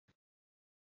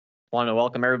Want to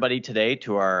welcome everybody today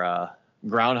to our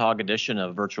Groundhog edition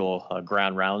of virtual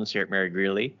Ground Rounds here at Mary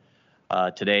Greeley.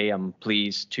 Today I'm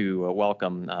pleased to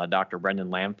welcome Dr. Brendan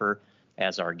Lanpher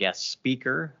as our guest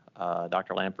speaker.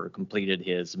 Dr. Lanpher completed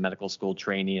his medical school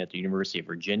training at the University of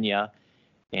Virginia,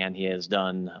 and he has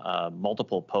done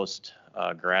multiple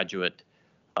postgraduate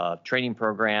training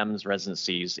programs,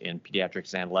 residencies in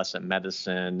pediatrics and adolescent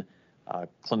medicine,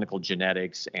 clinical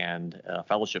genetics, and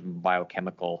fellowship in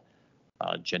biochemical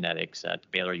genetics at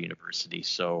Baylor University.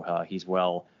 So he's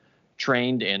well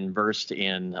trained and versed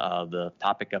in the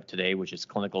topic of today, which is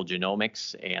clinical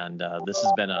genomics. And this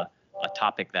has been a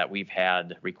topic that we've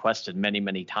had requested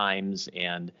many times.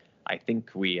 And I think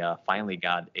we finally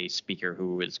got a speaker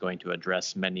who is going to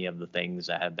address many of the things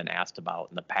that have been asked about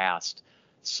in the past.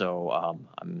 So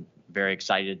I'm very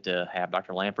excited to have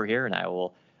Dr. Lanpher here, and I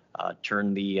will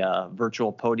turn the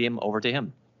virtual podium over to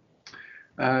him.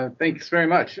 Thanks very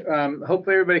much.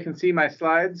 Hopefully everybody can see my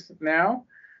slides now.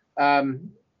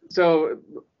 So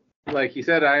like you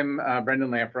said, I'm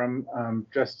Brendan Lanpher. I'm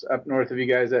just up north of you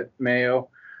guys at Mayo.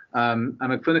 I'm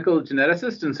a clinical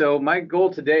geneticist, and so my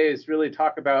goal today is really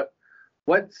talk about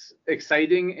what's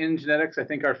exciting in genetics. I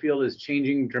think our field is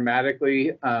changing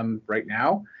dramatically right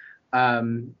now,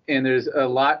 and there's a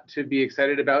lot to be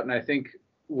excited about, and I think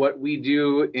what we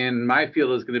do in my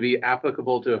field is going to be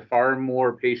applicable to far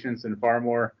more patients and far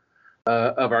more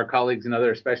of our colleagues in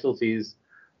other specialties,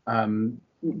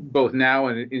 both now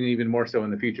and even more so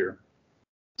in the future.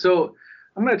 So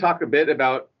I'm going to talk a bit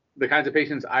about the kinds of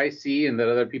patients I see and that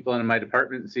other people in my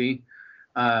department see.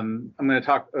 I'm going to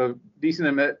talk a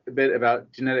decent bit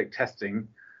about genetic testing,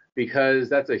 because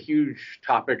that's a huge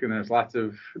topic and there's lots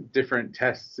of different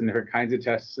tests and different kinds of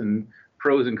tests and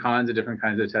pros and cons of different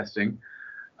kinds of testing.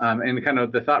 And kind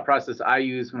of the thought process I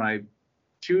use when I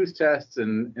choose tests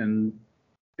and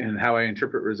how I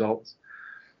interpret results.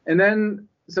 And then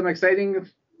some exciting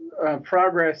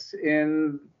progress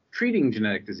in treating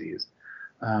genetic disease.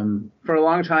 For a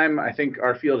long time, I think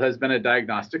our field has been a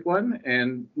diagnostic one,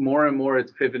 and more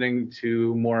it's pivoting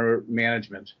to more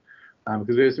management,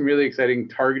 because there's some really exciting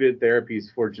targeted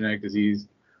therapies for genetic disease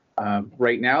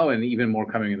right now, and even more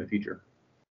coming in the future.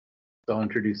 So I'll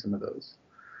introduce some of those.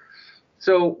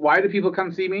 So why do people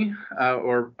come see me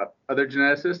or other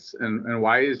geneticists, and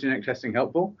why is genetic testing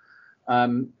helpful?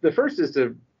 The first is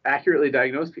to accurately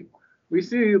diagnose people. We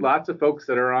see lots of folks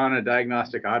that are on a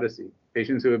diagnostic odyssey,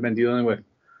 patients who have been dealing with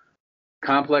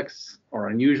complex or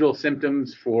unusual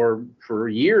symptoms for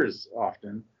years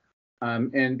often,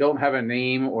 and don't have a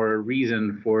name or a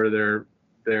reason for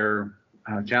their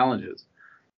challenges.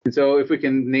 And so if we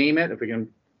can name it, if we can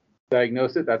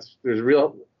diagnose it, there's a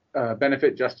real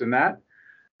benefit just in that.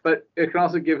 But it can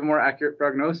also give a more accurate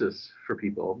prognosis for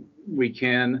people. We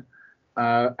can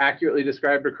accurately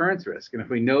describe recurrence risk. And if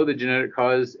we know the genetic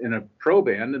cause in a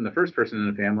proband, in the first person in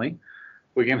the family,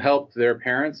 we can help their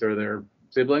parents or their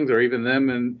siblings or even them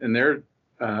in their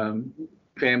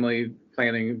family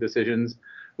planning decisions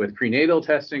with prenatal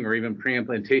testing or even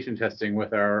pre-implantation testing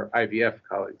with our IVF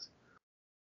colleagues.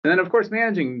 And then, of course,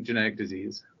 managing genetic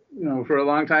disease. For a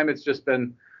long time, it's just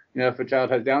been, if a child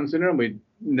has Down syndrome, we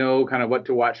know kind of what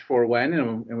to watch for when,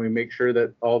 and we make sure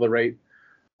that all the right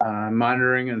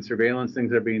monitoring and surveillance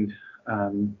things are being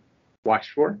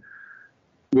watched for.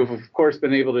 We've, of course,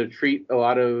 been able to treat a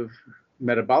lot of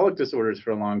metabolic disorders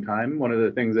for a long time. One of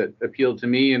the things that appealed to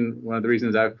me, and one of the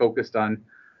reasons I've focused on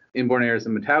inborn errors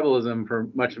in metabolism for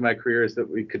much of my career, is that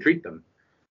we could treat them.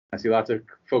 I see lots of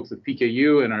folks with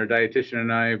PKU, and our dietitian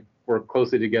and I work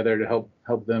closely together to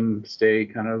help them stay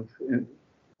kind of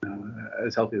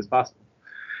as healthy as possible.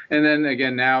 And then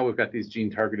again, now we've got these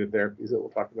gene-targeted therapies that we'll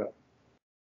talk about.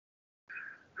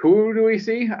 Who do we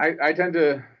see? I tend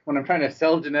to, when I'm trying to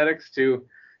sell genetics to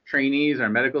trainees or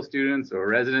medical students or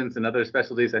residents and other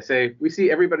specialties, I say, we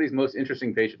see everybody's most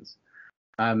interesting patients.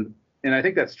 And I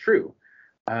think that's true.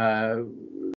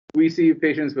 We see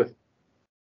patients with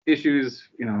issues,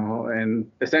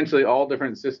 and essentially all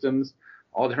different systems,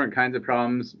 all different kinds of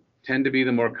problems tend to be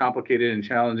the more complicated and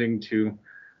challenging to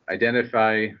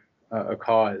identify a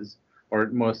cause, or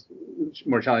more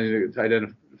challenging to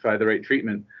identify the right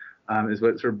treatment, is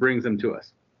what sort of brings them to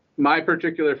us. My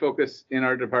particular focus in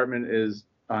our department is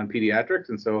on pediatrics,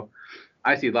 and so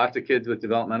I see lots of kids with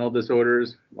developmental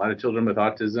disorders, a lot of children with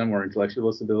autism or intellectual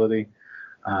disability,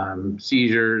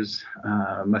 seizures,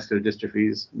 muscular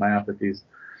dystrophies, myopathies.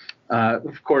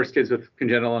 Of course, kids with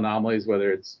congenital anomalies,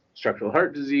 whether it's structural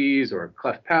heart disease or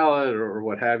cleft palate or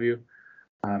what have you.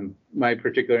 My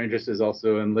particular interest is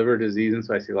also in liver disease, and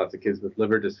so I see lots of kids with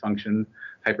liver dysfunction,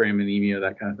 hyperammonemia,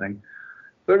 that kind of thing.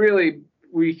 But really,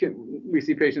 we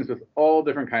see patients with all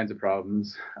different kinds of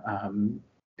problems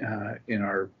in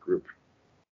our group.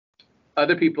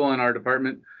 Other people in our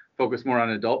department focus more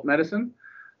on adult medicine,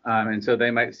 and so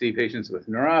they might see patients with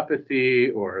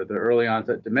neuropathy or the early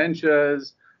onset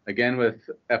dementias, again with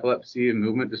epilepsy and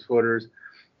movement disorders.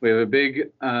 We have a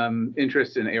big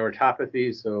interest in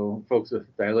aortopathy, so folks with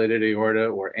dilated aorta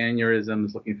or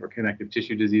aneurysms looking for connective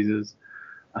tissue diseases.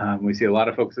 We see a lot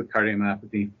of folks with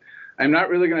cardiomyopathy. I'm not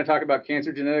really going to talk about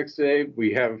cancer genetics today.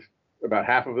 We have about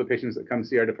half of the patients that come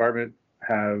see our department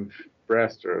have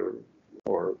breast or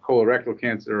colorectal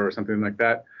cancer or something like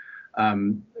that.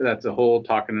 That's a whole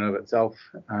talk in and of itself.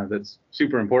 That's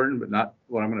super important, but not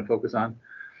what I'm going to focus on.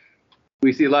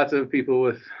 We see lots of people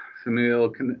with familial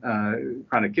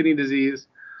chronic kidney disease.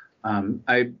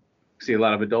 I see a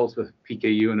lot of adults with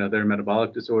PKU and other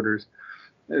metabolic disorders.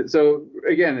 So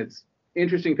again, it's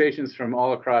interesting patients from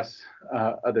all across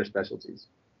other specialties.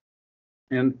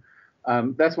 And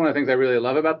that's one of the things I really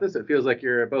love about this. It feels like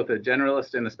you're both a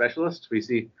generalist and a specialist. We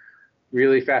see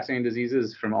really fascinating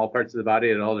diseases from all parts of the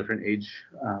body at all different age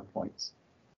points.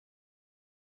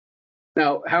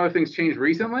 Now, how have things changed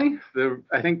recently?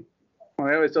 I think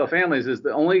what I always tell families is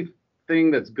the only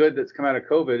thing that's good that's come out of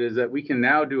COVID is that we can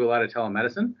now do a lot of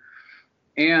telemedicine.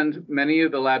 And many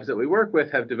of the labs that we work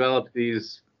with have developed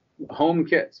these home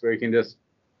kits where you can just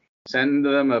send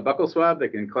them a buccal swab. They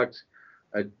can collect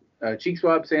a cheek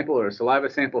swab sample or a saliva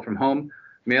sample from home,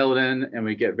 mail it in, and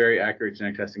we get very accurate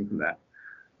genetic testing from that.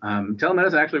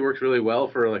 Telemedicine actually works really well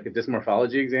for like a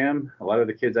dysmorphology exam. A lot of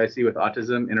the kids I see with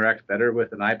autism interact better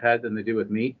with an iPad than they do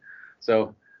with me.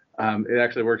 So it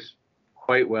actually works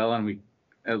quite well, and we,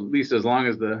 at least as long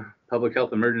as the public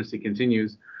health emergency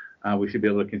continues, we should be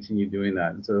able to continue doing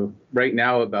that. And so right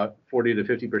now, about 40 to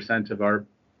 50% of our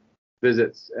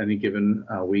visits any given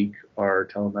week are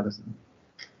telemedicine.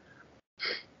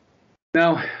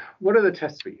 Now, what are the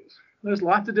tests we use? There's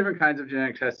lots of different kinds of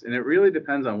genetic tests, and it really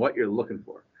depends on what you're looking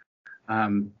for.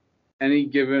 Any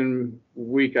given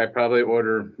week, I probably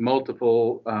order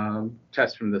multiple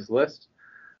tests from this list,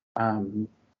 and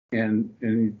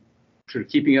sort of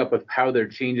keeping up with how they're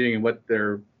changing and what they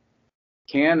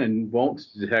can and won't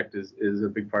detect is a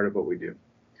big part of what we do.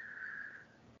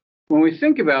 When we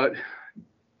think about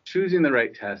choosing the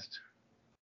right test,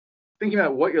 thinking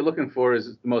about what you're looking for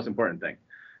is the most important thing.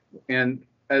 And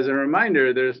as a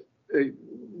reminder, there's a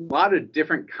lot of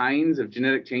different kinds of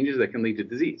genetic changes that can lead to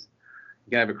disease.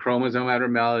 You can have a chromosome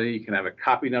abnormality, you can have a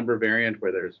copy number variant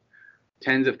where there's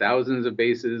tens of thousands of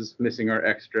bases missing or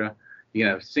extra. You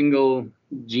can have single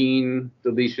gene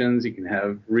deletions, you can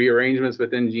have rearrangements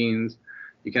within genes,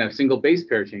 you can have single base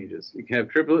pair changes, you can have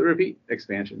triplet repeat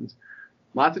expansions.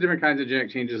 Lots of different kinds of genetic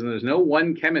changes, and there's no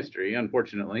one chemistry,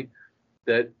 unfortunately,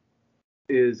 that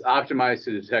is optimized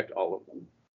to detect all of them.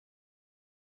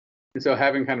 And so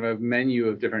having kind of a menu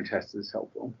of different tests is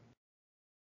helpful.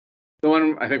 The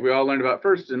one I think we all learned about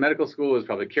first in medical school is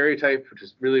probably karyotype, which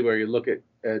is really where you look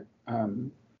at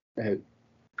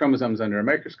chromosomes under a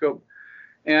microscope.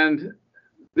 And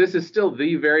this is still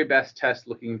the very best test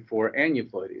looking for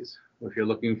aneuploidies. If you're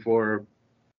looking for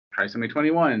trisomy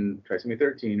 21, trisomy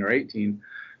 13 or 18,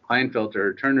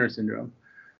 Klinefelter, Turner syndrome.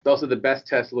 It's also the best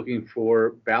test looking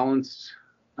for balanced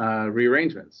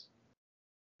rearrangements,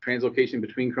 translocation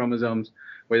between chromosomes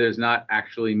where there's not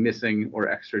actually missing or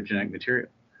extra genetic material.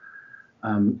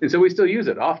 And so we still use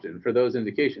it often for those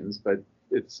indications, but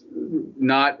it's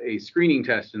not a screening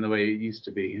test in the way it used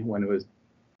to be when it was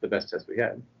the best test we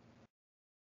had.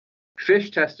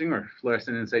 FISH testing, or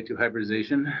fluorescent in situ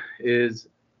hybridization, is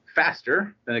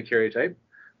faster than a karyotype.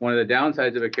 One of the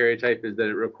downsides of a karyotype is that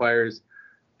it requires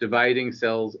dividing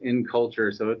cells in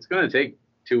culture. So it's going to take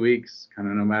 2 weeks, kind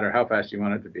of no matter how fast you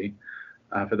want it to be,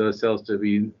 for those cells to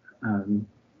be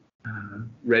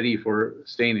ready for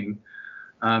staining.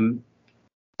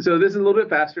 So this is a little bit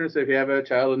faster. So if you have a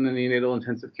child in the neonatal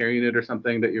intensive care unit or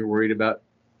something that you're worried about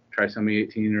trisomy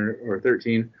 18 or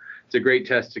 13, it's a great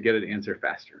test to get an answer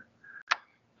faster.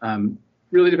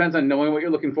 Really depends on knowing what you're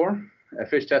looking for. A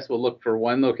FISH test will look for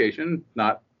one location,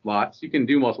 not lots. You can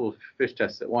do multiple FISH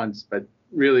tests at once, but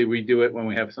really we do it when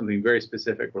we have something very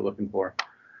specific we're looking for,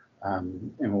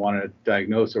 and we want to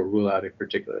diagnose or rule out a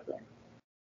particular thing.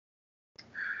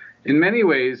 In many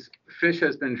ways, FISH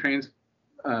has been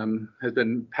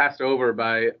passed over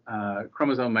by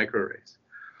chromosome microarrays.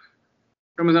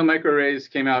 Chromosome microarrays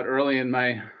came out early in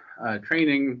my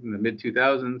training in the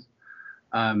mid-2000s,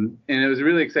 and it was a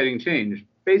really exciting change.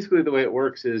 Basically, the way it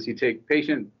works is you take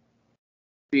patient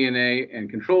DNA and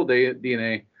control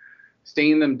DNA,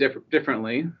 stain them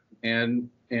differently, and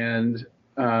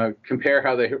compare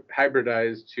how they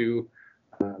hybridize to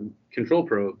control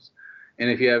probes. And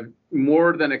if you have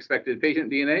more than expected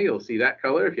patient DNA, you'll see that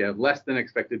color. If you have less than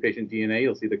expected patient DNA,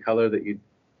 you'll see the color that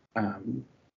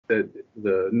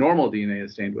the normal DNA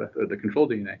is stained with, or the control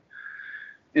DNA.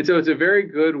 And so it's a very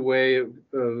good way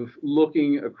of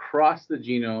looking across the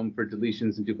genome for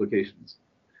deletions and duplications.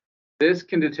 This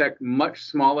can detect much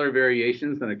smaller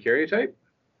variations than a karyotype.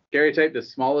 Karyotype, the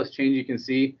smallest change you can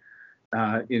see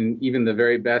in even the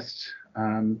very best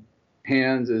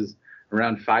hands, is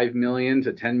around 5 million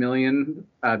to 10 million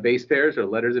base pairs or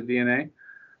letters of DNA.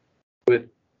 With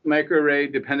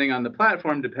microarray, depending on the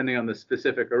platform, depending on the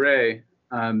specific array,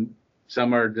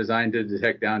 some are designed to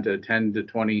detect down to 10 to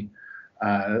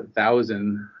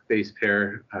 20,000 base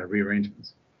pair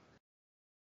rearrangements.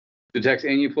 Detects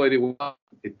aneuploidy well.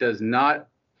 It does not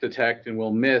detect and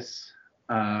will miss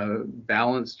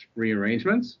balanced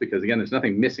rearrangements, because again, there's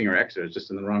nothing missing or extra, it's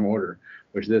just in the wrong order,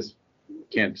 which this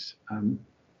can't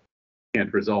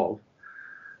resolve.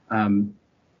 Some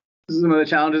of the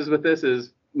challenges with this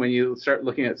is when you start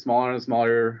looking at smaller and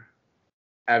smaller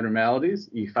abnormalities,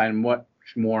 you find much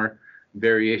more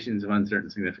variations of uncertain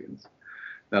significance.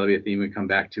 That'll be a theme we come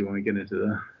back to when we get into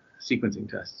the sequencing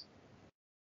tests.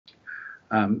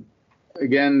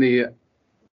 Again, it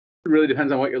really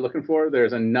depends on what you're looking for.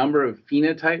 There's a number of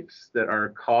phenotypes that are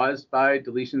caused by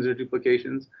deletions or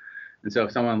duplications. And so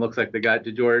if someone looks like they got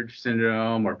DeGeorge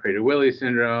syndrome or Prader-Willi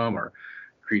syndrome or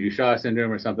Cree-Duchau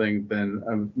syndrome or something, then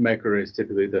a microarray is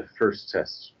typically the first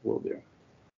test we'll do.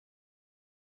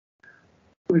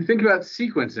 When we think about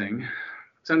sequencing,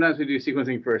 sometimes we do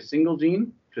sequencing for a single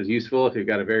gene, which is useful if you've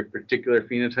got a very particular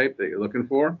phenotype that you're looking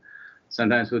for.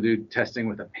 Sometimes we'll do testing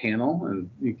with a panel, and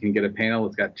you can get a panel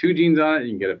that's got 2 genes on it.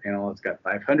 You can get a panel that's got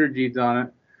 500 genes on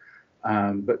it.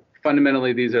 But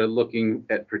fundamentally, these are looking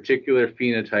at particular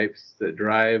phenotypes that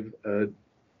drive a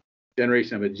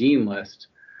generation of a gene list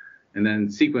and then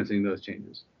sequencing those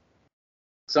changes.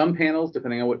 Some panels,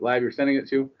 depending on what lab you're sending it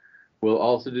to, will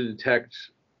also detect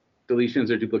deletions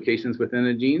or duplications within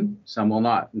a gene. Some will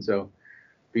not. And so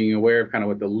being aware of kind of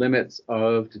what the limits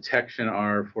of detection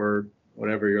are for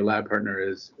whatever your lab partner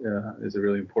is a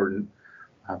really important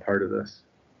part of this.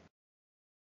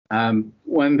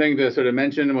 One thing to sort of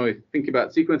mention when we think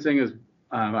about sequencing is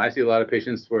I see a lot of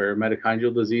patients where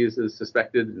mitochondrial disease is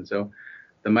suspected. And so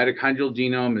the mitochondrial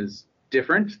genome is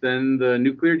different than the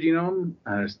nuclear genome.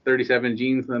 There's 37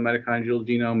 genes in the mitochondrial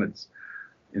genome. It's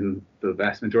in the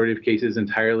vast majority of cases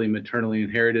entirely maternally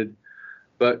inherited.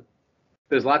 But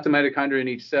there's lots of mitochondria in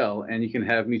each cell, and you can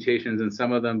have mutations in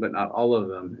some of them, but not all of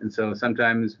them. And so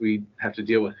sometimes we have to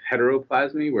deal with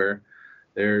heteroplasmy, where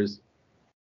there's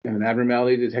an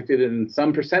abnormality detected in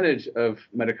some percentage of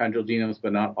mitochondrial genomes,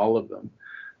 but not all of them.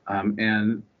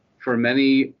 And for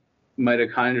many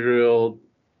mitochondrial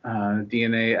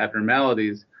DNA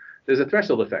abnormalities, there's a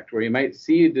threshold effect where you might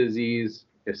see a disease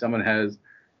if someone has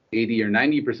 80 or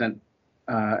 90%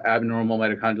 abnormal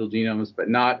mitochondrial genomes, but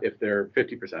not if they're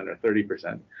 50% or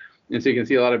 30%. And so you can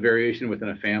see a lot of variation within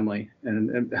a family,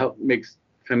 and makes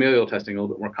familial testing a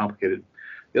little bit more complicated.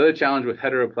 The other challenge with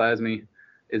heteroplasmy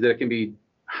is that it can be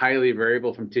highly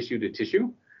variable from tissue to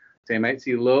tissue. So you might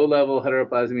see low-level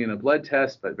heteroplasmy in a blood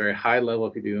test, but very high level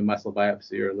if you do a muscle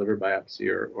biopsy or a liver biopsy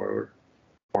or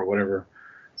whatever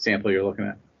sample you're looking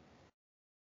at.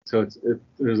 So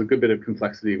there's a good bit of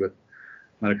complexity with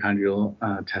mitochondrial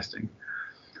testing.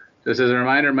 Just as a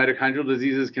reminder, mitochondrial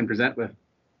diseases can present with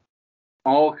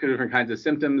all different kinds of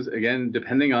symptoms, again,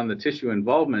 depending on the tissue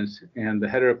involvement and the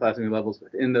heteroplasmy levels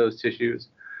within those tissues.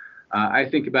 I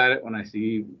think about it when I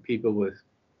see people with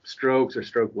strokes or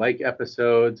stroke-like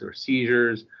episodes or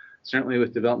seizures, certainly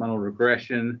with developmental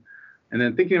regression, and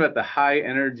then thinking about the high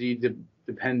energy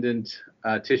dependent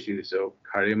tissue, so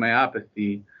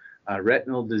cardiomyopathy,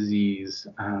 retinal disease,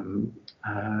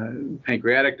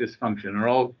 pancreatic dysfunction are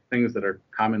all things that are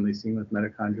commonly seen with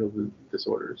mitochondrial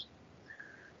disorders.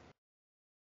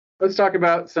 Let's talk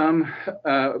about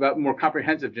about more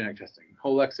comprehensive genetic testing,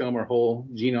 whole exome or whole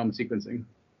genome sequencing.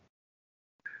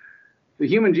 The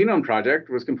Human Genome Project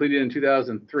was completed in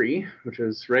 2003, which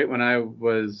was right when I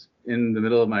was in the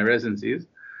middle of my residencies.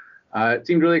 It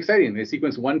seemed really exciting. They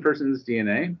sequenced one person's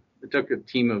DNA. It took a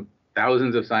team of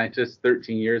thousands of scientists,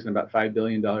 13 years, and about $5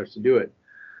 billion to do it.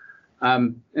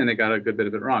 And they got a good bit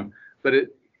of it wrong. But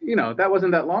that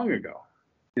wasn't that long ago.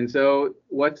 And so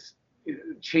what's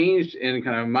changed in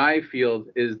kind of my field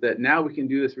is that now we can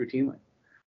do this routinely.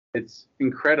 It's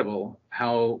incredible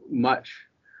how much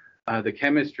the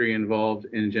chemistry involved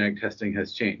in genetic testing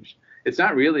has changed. It's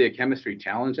not really a chemistry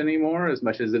challenge anymore as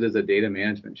much as it is a data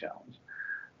management challenge.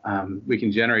 We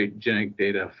can generate genetic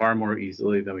data far more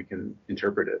easily than we can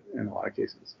interpret it in a lot of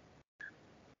cases.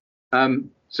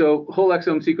 So whole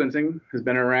exome sequencing has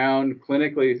been around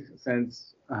clinically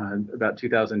since about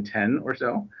 2010 or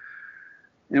so.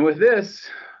 And with this,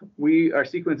 we are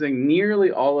sequencing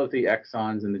nearly all of the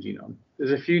exons in the genome.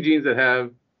 There's a few genes that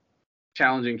have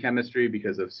challenging chemistry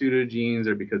because of pseudogenes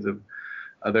or because of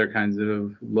other kinds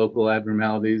of local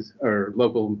abnormalities or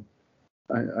local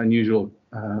unusual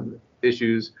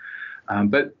issues.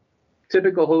 But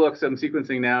typical whole exome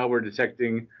sequencing now, we're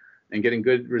detecting and getting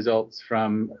good results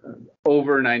from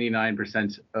over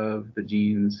 99% of the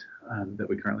genes that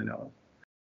we currently know of.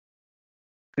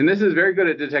 And this is very good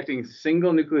at detecting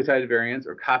single nucleotide variants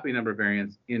or copy number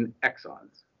variants in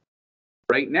exons.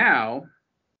 Right now,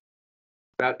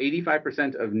 about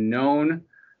 85% of known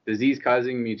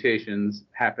disease-causing mutations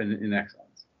happen in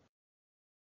exons.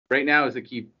 Right now is the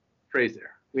key phrase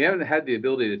there. We haven't had the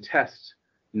ability to test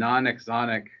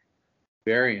non-exonic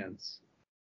variants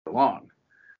for long.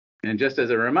 And just as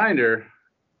a reminder,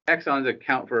 exons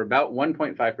account for about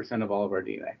 1.5% of all of our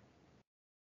DNA.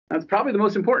 That's probably the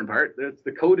most important part. That's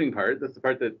the coding part. That's the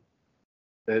part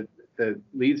that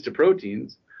leads to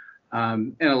proteins.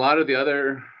 And a lot of the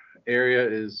other area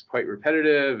is quite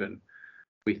repetitive, and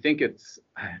we think it's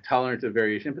tolerant of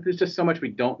variation, but there's just so much we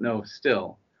don't know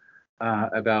still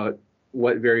about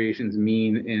what variations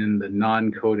mean in the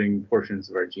non-coding portions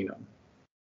of our genome.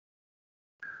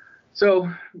 So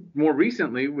more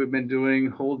recently, we've been doing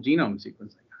whole genome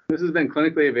sequencing. This has been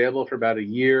clinically available for about a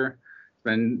year. It's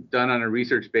been done on a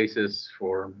research basis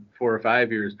for 4 or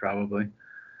 5 years probably.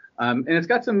 And it's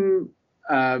got some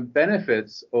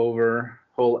benefits over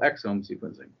whole exome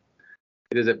sequencing.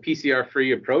 It is a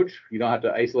PCR-free approach. You don't have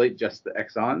to isolate just the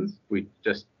exons. We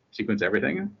just sequence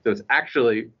everything. So it's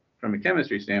actually, from a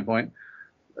chemistry standpoint,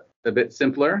 a bit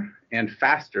simpler and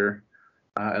faster,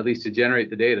 at least to generate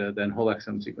the data, than whole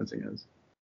exome sequencing is.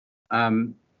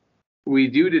 We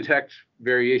do detect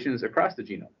variations across the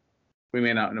genome. We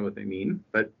may not know what they mean,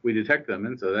 but we detect them.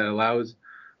 And so that allows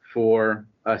for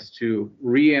us to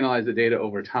reanalyze the data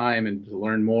over time and to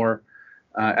learn more.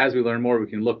 As we learn more, we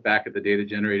can look back at the data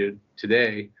generated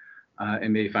today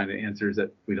and maybe find answers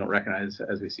that we don't recognize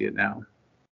as we see it now.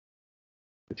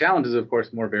 The challenge is, of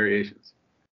course, more variations.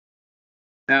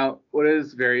 Now, what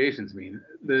does variations mean?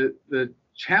 The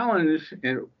challenge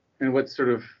and what's sort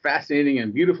of fascinating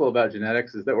and beautiful about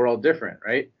genetics is that we're all different,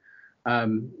 right?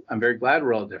 I'm very glad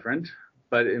we're all different,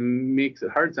 but it makes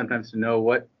it hard sometimes to know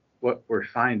what we're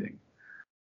finding.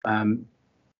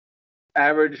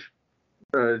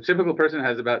 Typical person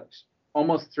has about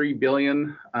almost 3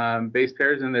 billion base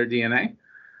pairs in their DNA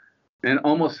and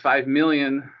almost 5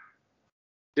 million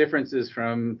differences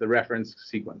from the reference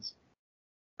sequence.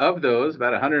 Of those,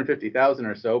 about 150,000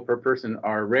 or so per person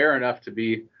are rare enough to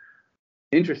be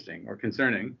interesting or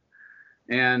concerning,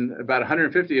 and about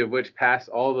 150 of which pass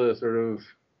all the sort of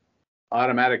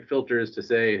automatic filters to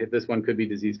say if this one could be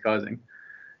disease-causing.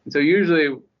 And so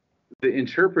usually the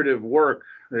interpretive work,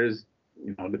 there's,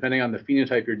 depending on the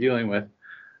phenotype you're dealing with,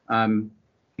 a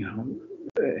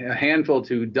handful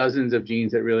to dozens of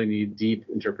genes that really need deep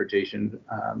interpretation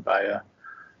by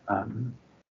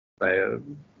a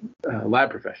lab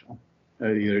professional,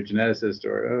 either a geneticist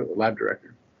or a lab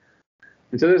director.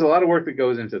 And so there's a lot of work that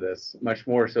goes into this, much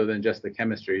more so than just the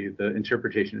chemistry. The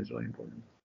interpretation is really important.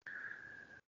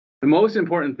 The most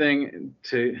important thing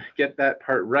to get that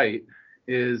part right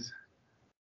is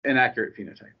an accurate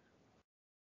phenotype.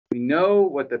 We know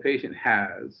what the patient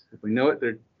has. If we know what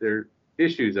their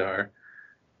issues are,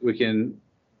 we can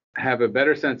have a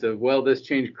better sense of, well, this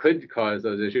change could cause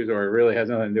those issues, or it really has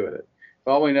nothing to do with it. If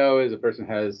all we know is a person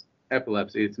has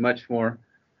epilepsy, it's much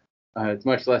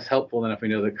less helpful than if we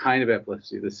know the kind of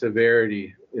epilepsy, the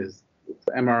severity, is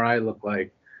the MRI look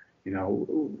like,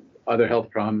 other health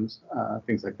problems,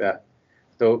 things like that.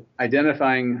 So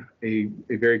identifying a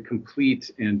very complete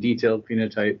and detailed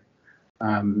phenotype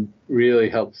really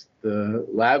helps the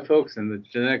lab folks and the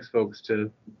genetics folks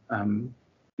to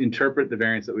interpret the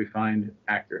variants that we find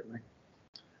accurately.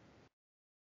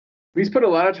 We put a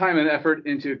lot of time and effort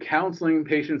into counseling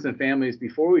patients and families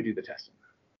before we do the testing.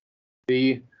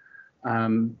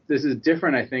 This is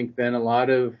different, I think, than a lot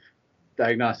of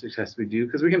diagnostic tests we do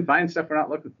because we can find stuff we're not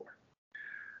looking for.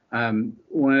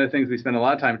 One of the things we spend a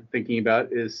lot of time thinking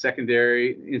about is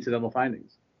secondary incidental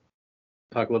findings.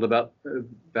 Talk a little about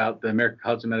the American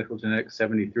College of Medical Genetics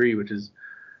 73, which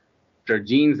are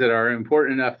genes that are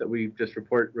important enough that we just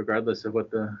report regardless of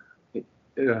what the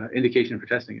indication for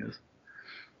testing is.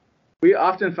 We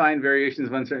often find variations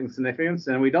of uncertain significance,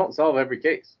 and we don't solve every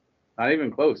case. Not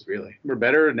even close, really. We're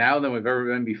better now than we've ever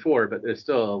been before, but there's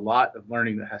still a lot of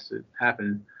learning that has to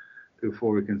happen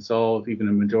before we can solve even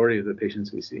a majority of the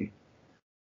patients we see.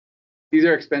 These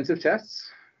are expensive tests.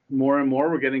 More and more,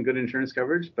 we're getting good insurance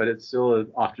coverage, but it's still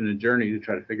often a journey to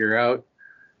try to figure out,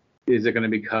 is it going to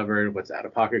be covered? What's out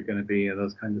of pocket going to be? And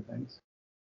those kinds of things.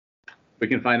 We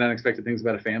can find unexpected things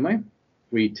about a family.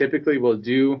 We typically will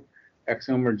do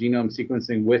exome or genome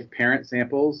sequencing with parent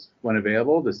samples when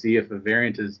available to see if a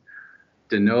variant is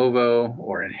de novo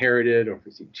or inherited, or if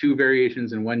we see two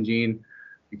variations in one gene.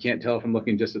 You can't tell from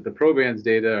looking just at the probands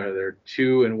data. Are there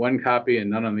two in one copy and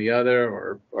none on the other,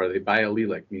 or are they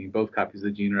biallelic, meaning both copies of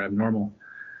the gene are abnormal?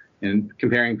 And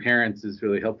comparing parents is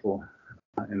really helpful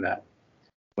in that.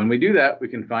 When we do that, we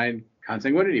can find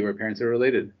consanguinity where parents are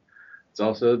related. It's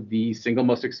also the single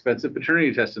most expensive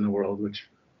paternity test in the world, which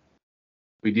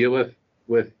we deal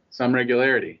with some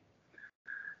regularity.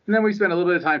 And then we spend a little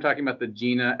bit of time talking about the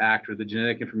GINA Act, or the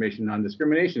Genetic Information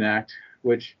Non-Discrimination Act,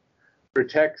 which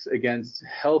protects against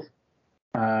health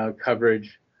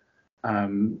coverage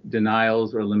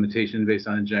denials or limitation based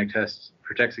on a genetic test,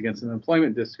 protects against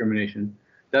employment discrimination.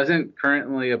 Doesn't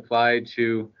currently apply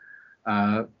to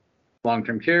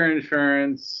long-term care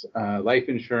insurance, life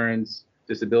insurance,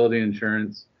 disability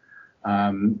insurance.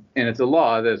 And it's a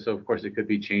law that, so of course it could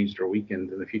be changed or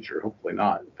weakened in the future, hopefully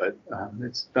not, but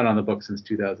it's been on the books since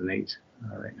 2008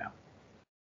 right now.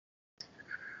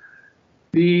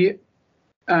 The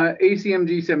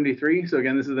ACMG 73, so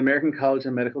again, this is the American College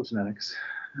of Medical Genetics.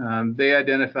 They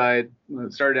identified, well,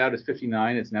 it started out as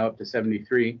 59, it's now up to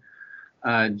 73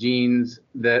 genes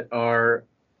that are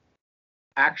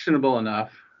actionable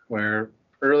enough where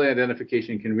early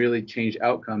identification can really change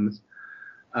outcomes,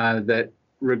 that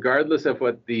regardless of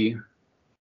what the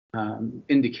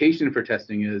indication for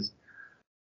testing is,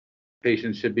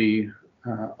 patients should be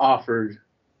offered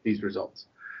these results.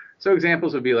 So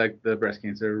examples would be like the breast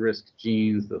cancer risk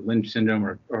genes, the Lynch syndrome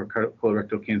or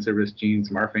colorectal cancer risk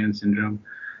genes, Marfan syndrome,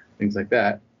 things like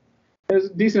that. There's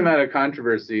a decent amount of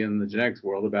controversy in the genetics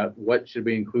world about what should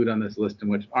we include on this list and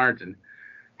which aren't, and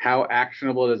how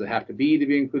actionable does it have to be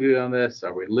included on this?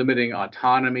 Are we limiting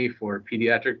autonomy for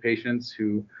pediatric patients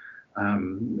who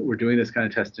we're doing this kind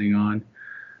of testing on?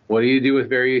 What do you do with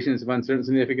variations of uncertain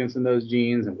significance in those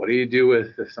genes? And what do you do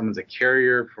with if someone's a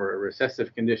carrier for a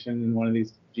recessive condition in one of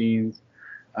these genes?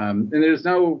 And there's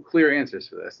no clear answers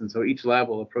for this. And so each lab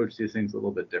will approach these things a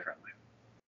little bit differently.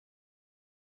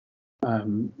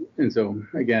 And so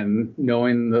again,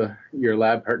 knowing your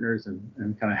lab partners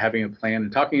and kind of having a plan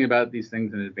and talking about these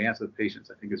things in advance with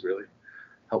patients, I think is really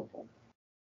helpful.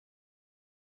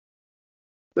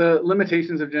 The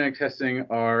limitations of genetic testing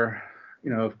are,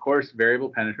 of course, variable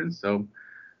penetrance. So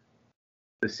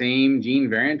the same gene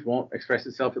variant won't express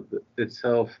itself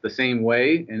the same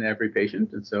way in every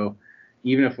patient. And so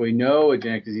even if we know a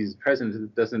genetic disease is present,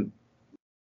 it doesn't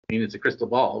mean it's a crystal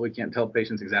ball. We can't tell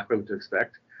patients exactly what to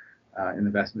expect in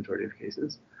the vast majority of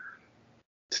cases.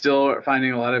 Still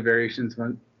finding a lot of variations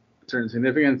of certain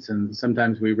significance, and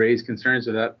sometimes we raise concerns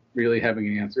without really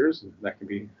having answers. That can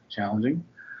be challenging.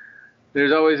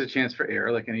 There's always a chance for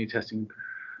error, like any testing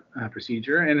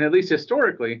procedure, and at least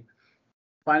historically,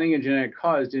 finding a genetic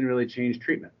cause didn't really change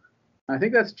treatment. I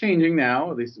think that's changing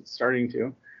now, at least it's starting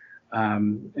to,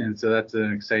 and so that's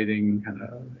an exciting kind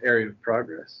of area of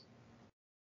progress.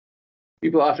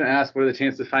 People often ask, what are the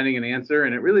chances of finding an answer?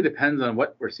 And it really depends on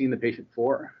what we're seeing the patient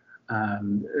for.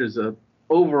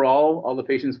 Overall, all the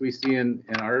patients we see in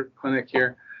our clinic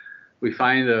here, we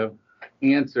find an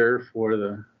answer for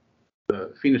the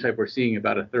phenotype we're seeing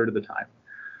about a third of the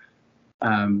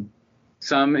time.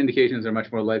 Some indications are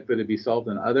much more likely to be solved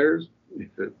than others. If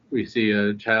we see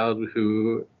a child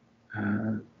who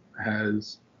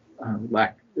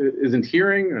isn't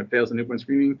hearing or fails a newborn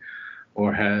screening,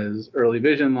 or has early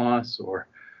vision loss or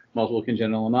multiple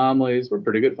congenital anomalies, we're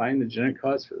pretty good finding the genetic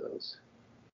cause for those.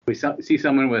 If we see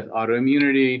someone with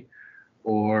autoimmunity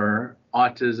or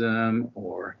autism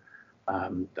or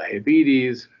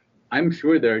diabetes, I'm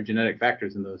sure there are genetic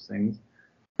factors in those things.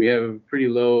 We have a pretty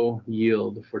low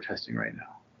yield for testing right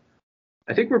now.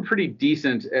 I think we're pretty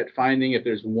decent at finding if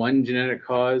there's one genetic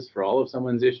cause for all of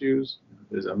someone's issues.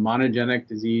 There's a monogenic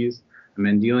disease, a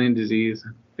Mendelian disease.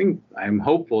 I'm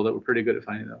hopeful that we're pretty good at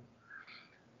finding those.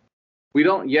 We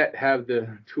don't yet have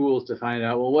the tools to find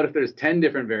out, well, what if there's 10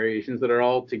 different variations that are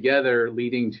all together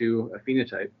leading to a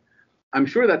phenotype? I'm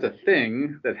sure that's a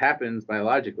thing that happens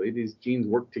biologically. These genes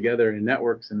work together in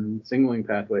networks and signaling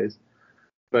pathways,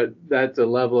 but that's a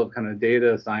level of kind of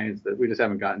data science that we just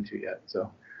haven't gotten to yet.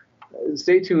 So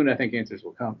stay tuned. I think answers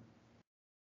will come.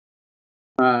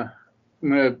 I'm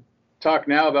going to talk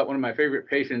now about one of my favorite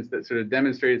patients that sort of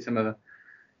demonstrated some of the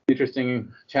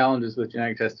interesting challenges with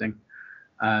genetic testing.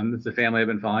 It's a family I've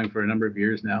been following for a number of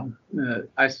years now.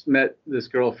 I met this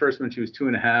girl first when she was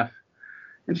 2.5,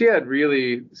 And she had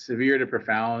really severe to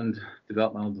profound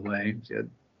developmental delay. She had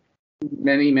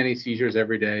many, many seizures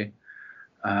every day,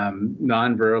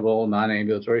 non-verbal,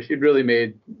 non-ambulatory. She'd really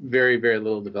made very, very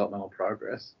little developmental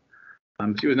progress.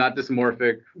 She was not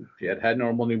dysmorphic. She had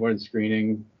normal newborn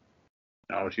screening.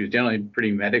 She was generally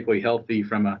pretty medically healthy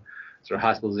from a sort of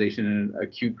hospitalization and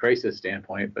acute crisis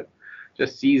standpoint, but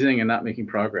just seizing and not making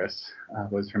progress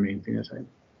was her main phenotype.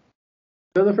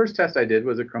 So the first test I did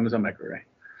was a chromosome microarray.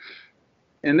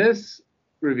 And this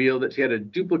revealed that she had a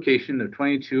duplication of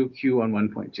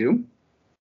 22q11.2, kind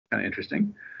of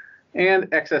interesting,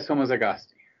 and excess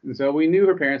homozygosity. And so we knew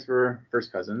her parents were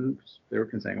first cousins, they were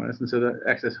consanguineous, and so the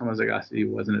excess homozygosity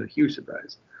wasn't a huge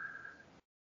surprise.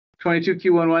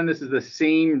 22q11, this is the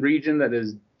same region that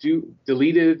is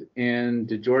deleted in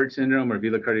DeGeorge syndrome or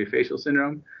velocardiofacial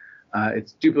syndrome.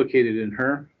 It's duplicated in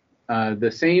her.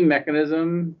 The same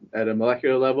mechanism at a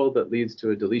molecular level that leads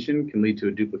to a deletion can lead to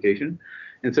a duplication.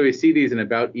 And so we see these in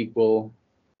about equal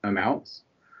amounts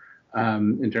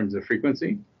in terms of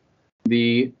frequency.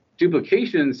 The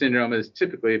duplication syndrome is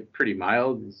typically pretty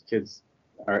mild. These kids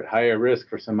are at higher risk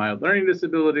for some mild learning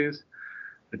disabilities.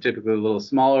 They're typically a little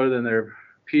smaller than their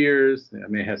peers. They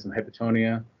may have some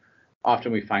hypotonia.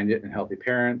 Often we find it in healthy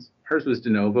parents. Hers was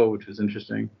de novo, which was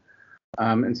interesting.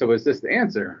 And so was this the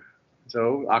answer?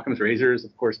 So Occam's razor is,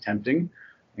 of course, tempting.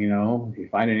 If you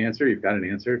find an answer, you've got an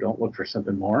answer. Don't look for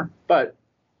something more. But,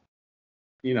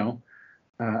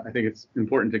 I think it's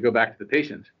important to go back to the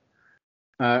patient.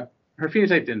 Her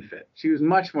phenotype didn't fit. She was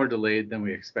much more delayed than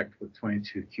we expect with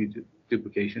 22q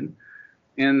duplication.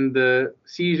 And the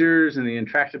seizures and the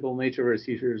intractable nature of her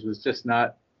seizures was just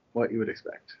not what you would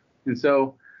expect. And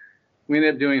so we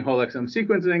ended up doing whole exome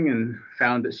sequencing and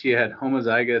found that she had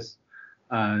homozygous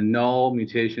null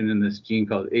mutation in this gene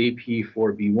called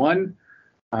AP4B1,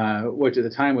 which at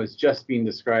the time was just being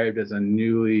described as a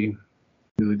newly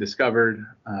discovered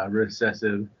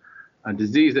recessive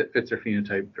disease that fits her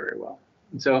phenotype very well.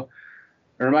 And so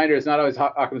a reminder, it's not always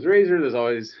Occam's razor. There's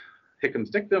always Hickham's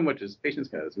dictum, which is patients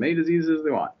can have as many diseases as they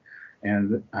want.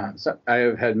 And so I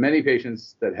have had many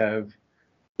patients that have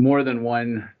more than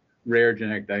one rare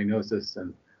genetic diagnosis,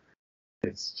 and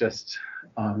it's just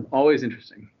always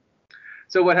interesting.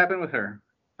 So what happened with her?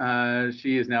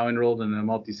 She is now enrolled in a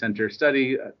multi-center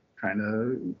study trying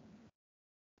to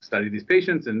study these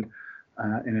patients and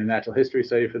in a natural history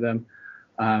study for them.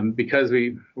 Because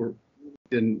we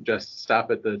didn't just stop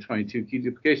at the 22q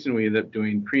duplication, we ended up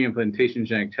doing pre-implantation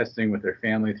genetic testing with their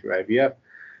family through IVF,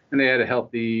 and they had a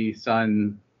healthy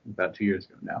son about 2 years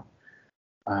ago now.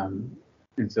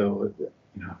 And so,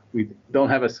 we don't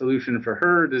have a solution for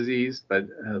her disease, but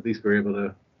at least we're able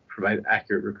to provide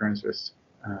accurate recurrence risk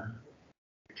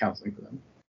counseling for them.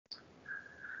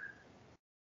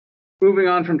 Moving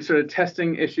on from sort of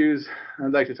testing issues,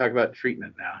 I'd like to talk about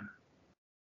treatment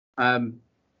now.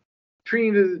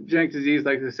 Treating genetic disease,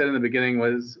 like I said in the beginning,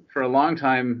 was for a long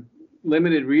time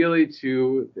limited really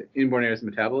to the inborn errors of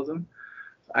metabolism.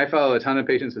 I follow a ton of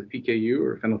patients with PKU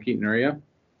or phenylketonuria.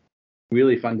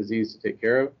 Really fun disease to take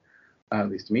care of, at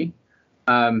least to me.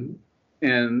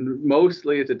 And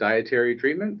mostly it's a dietary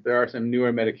treatment. There are some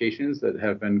newer medications that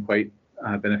have been quite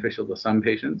beneficial to some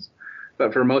patients.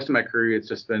 But for most of my career, it's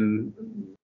just been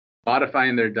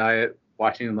modifying their diet,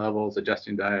 watching levels,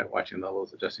 adjusting diet, watching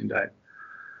levels, adjusting diet.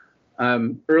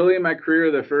 Early in my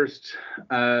career, the first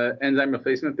enzyme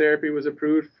replacement therapy was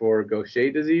approved for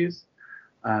Gaucher disease.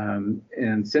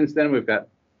 And since then, we've got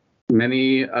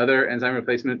many other enzyme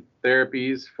replacement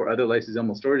therapies for other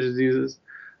lysosomal storage diseases,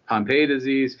 Pompe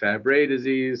disease, Fabry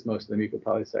disease, most of them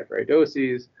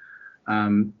mucopolysaccharidoses,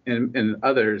 and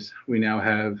others we now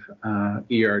have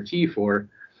ERT for.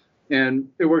 And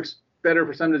it works better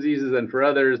for some diseases than for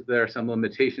others. There are some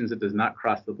limitations. It does not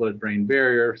cross the blood-brain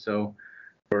barrier. So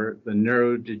for the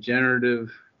neurodegenerative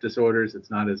disorders,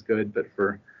 it's not as good. But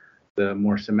for the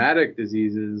more somatic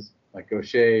diseases like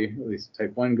Gaucher, at least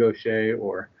type 1 Gaucher,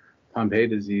 or Pompe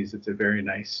disease, it's a very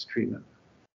nice treatment.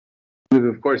 We've,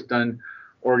 of course, done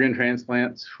organ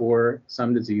transplants for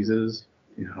some diseases,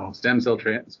 stem cell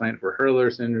transplant for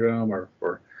Hurler syndrome or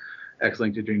for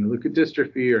X-linked adrenal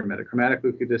leukodystrophy or metachromatic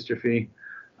leukodystrophy,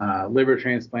 liver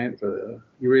transplant for the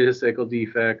urea cycle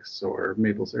defects or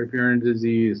maple syrup urine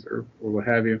disease or what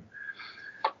have you.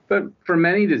 But for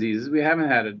many diseases, we haven't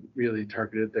had a really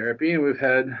targeted therapy, and we've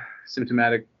had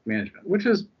symptomatic management, which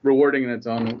is rewarding in its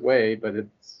own way, but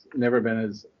it's never been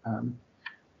as,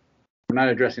 we're not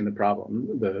addressing the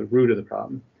problem, the root of the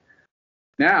problem.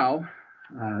 Now,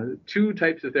 two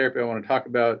types of therapy I want to talk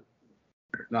about,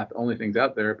 not the only things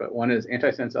out there, but one is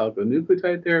antisense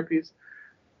oligonucleotide therapies,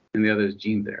 and the other is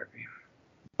gene therapy.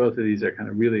 Both of these are kind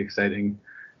of really exciting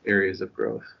areas of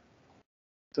growth.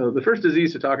 So the first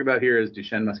disease to talk about here is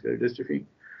Duchenne muscular dystrophy.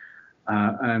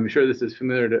 I'm sure this is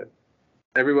familiar to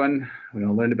everyone. We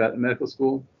all learned about it in medical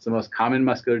school. It's the most common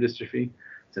muscular dystrophy.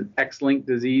 It's an X-linked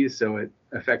disease, so it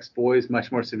affects boys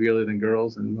much more severely than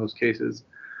girls in most cases.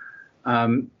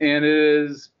 And it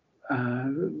is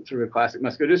sort of a classic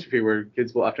muscular dystrophy where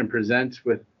kids will often present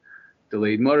with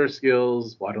delayed motor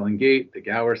skills, waddling gait, the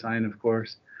Gower sign, of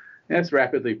course, and it's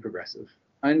rapidly progressive.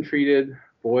 Untreated,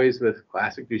 boys with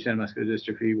classic Duchenne muscular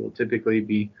dystrophy will typically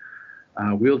be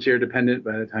wheelchair dependent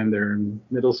by the time they're in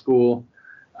middle school.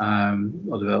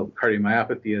 They'll develop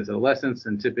cardiomyopathy as adolescents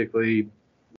and typically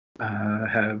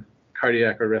have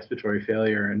cardiac or respiratory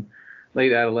failure in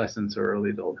late adolescence or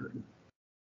early adulthood.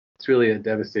 It's really a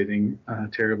devastating,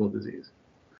 terrible disease.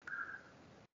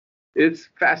 It's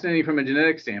fascinating from a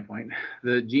genetic standpoint.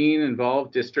 The gene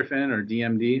involved, dystrophin or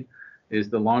DMD, is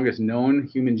the longest known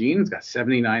human gene. It's got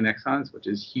 79 exons, which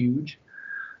is huge.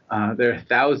 There are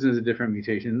thousands of different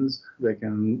mutations that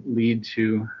can lead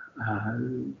to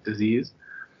disease,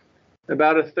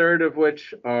 about a third of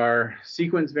which are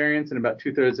sequence variants and about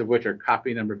 2/3 of which are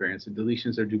copy number variants, so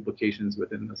deletions or duplications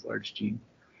within this large gene.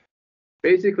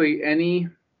 Basically, any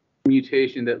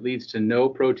mutation that leads to no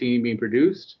protein being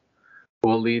produced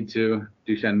will lead to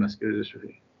Duchenne muscular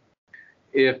dystrophy.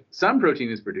 If some protein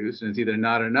is produced and it's either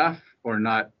not enough or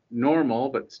not normal,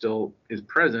 but still is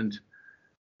present,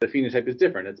 the phenotype is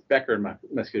different. It's Becker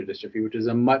muscular dystrophy, which is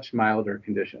a much milder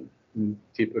condition. And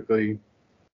typically,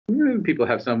 people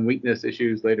have some weakness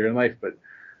issues later in life, but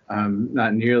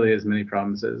not nearly as many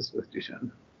problems as with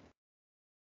Duchenne.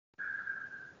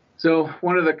 So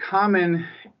one of the common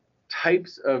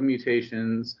types of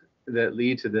mutations that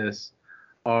lead to this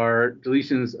are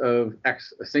deletions of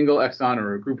a single exon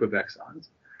or a group of exons.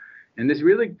 And this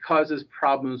really causes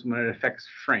problems when it affects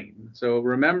frame. So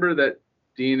remember that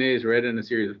DNA is read in a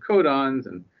series of codons,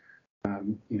 and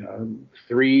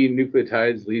 3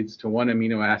 nucleotides leads to 1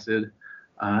 amino acid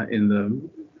in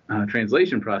the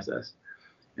translation process.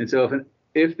 And so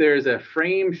if there's a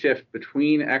frame shift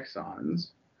between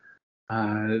exons,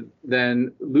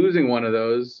 then losing one of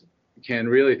those can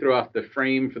really throw off the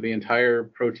frame for the entire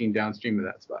protein downstream of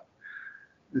that spot.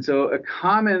 And so a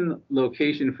common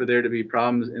location for there to be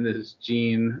problems in this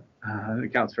gene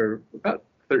accounts for about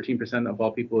 13% of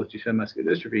all people with Duchenne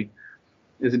muscular dystrophy,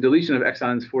 is a deletion of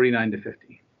exons 49 to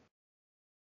 50.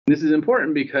 This is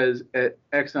important because at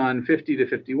exon 50 to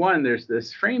 51, there's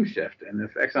this frame shift. And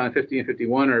if exon 50 and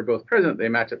 51 are both present, they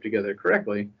match up together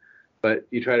correctly. But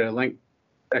you try to link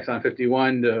exon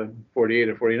 51 to 48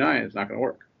 or 49, it's not going to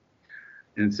work.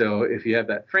 And so if you have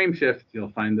that frame shift,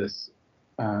 you'll find this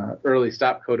early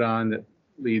stop codon that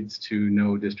leads to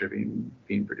no dystrophin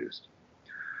being produced.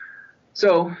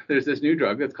 So there's this new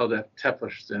drug that's called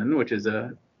eteplirsen, which is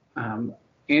a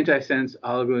antisense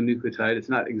oligonucleotide. It's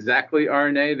not exactly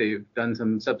RNA. They've done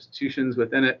some substitutions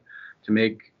within it to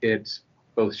make it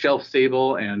both shelf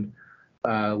stable and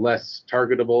less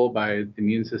targetable by the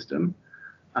immune system.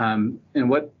 And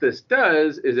what this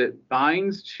does is it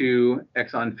binds to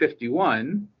exon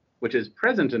 51, which is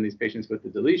present in these patients with the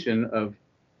deletion of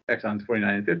exons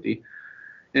 49 and 50.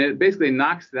 And it basically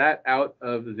knocks that out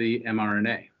of the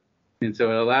mRNA. And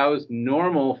so it allows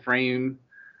normal frame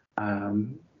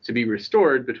to be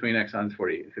restored between exons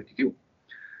 48 and 52.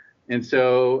 And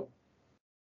so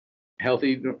a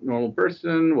healthy, normal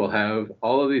person will have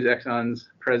all of these exons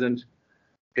present.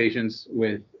 Patients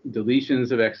with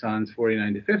deletions of exons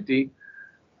 49 to 50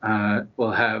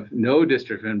 will have no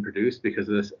dystrophin produced because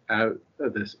of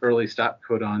this early stop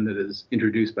codon that is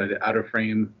introduced by the outer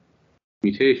frame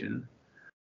mutation.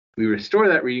 We restore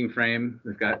that reading frame.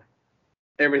 We've got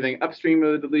everything upstream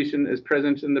of the deletion is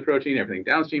present in the protein. Everything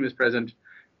downstream is present.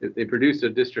 They produce a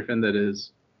dystrophin that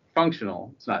is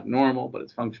functional. It's not normal, but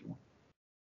it's functional.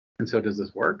 And so does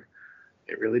this work?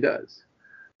 It really does.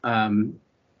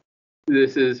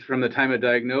 This is from the time of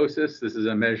diagnosis. This is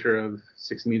a measure of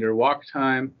 6-meter walk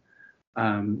time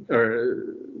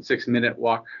or 6-minute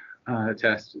walk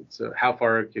test. So how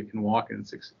far a kid can walk in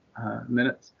 6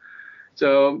 minutes.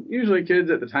 So usually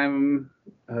kids at the time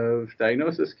of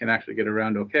diagnosis can actually get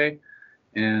around okay.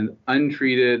 And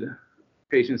untreated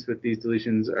patients with these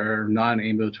deletions are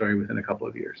non-ambulatory within a couple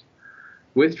of years.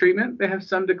 With treatment, they have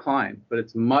some decline, but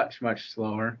it's much, much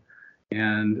slower.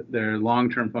 And their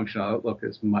long-term functional outlook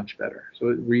is much better. So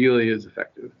it really is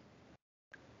effective.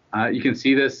 You can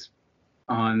see this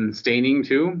on staining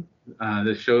too.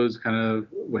 This shows kind of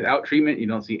without treatment, you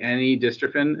don't see any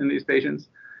dystrophin in these patients.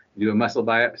 You do a muscle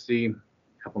biopsy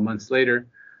a couple months later,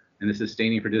 And this is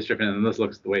staining for dystrophin, and this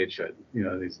looks the way it should. You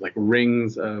know, these like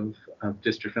rings of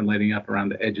dystrophin lighting up around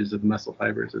the edges of the muscle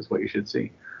fibers is what you should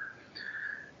see.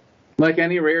 Like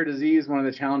any rare disease, one of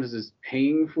the challenges is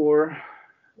paying for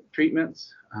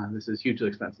treatments. This is hugely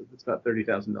expensive. It's about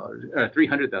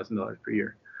 $300,000 per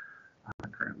year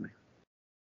currently.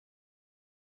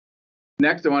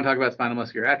 Next, I want to talk about spinal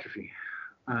muscular atrophy.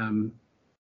 When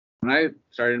I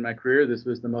started my career, this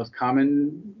was the most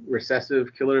common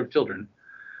recessive killer of children.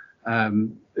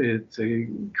 It's a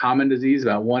common disease.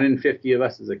 About 1 in 50 of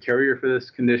us is a carrier for this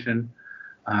condition.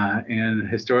 And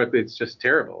historically, it's just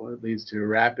terrible. It leads to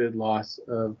rapid loss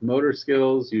of motor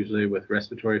skills, usually with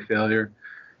respiratory failure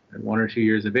at 1 or 2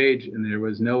 years of age, and there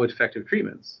was no effective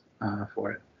treatments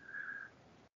for it.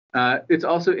 It's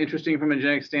also interesting from a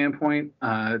genetic standpoint.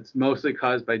 It's mostly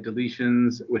caused by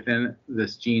deletions within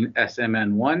this gene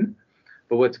SMN1.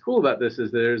 But what's cool about this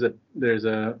is there's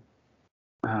a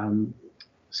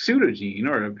pseudogene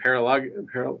or a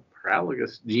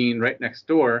paralogous gene right next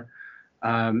door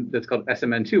that's called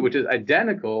SMN2, which is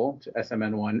identical to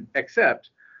SMN1, except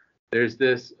there's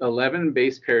this 11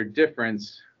 base pair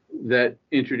difference that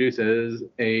introduces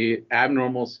a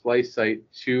abnormal splice site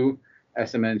to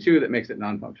SMN2 that makes it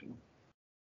non-functional.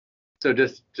 So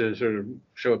just to sort of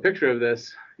show a picture of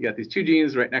this, you got these two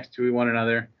genes right next to one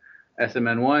another.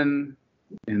 SMN1,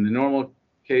 in the normal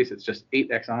case, it's just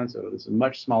 8 exons, so it's a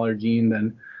much smaller gene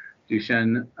than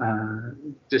Duchenne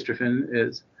dystrophin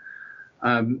is.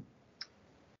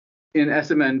 In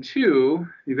SMN2,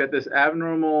 you've got this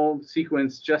abnormal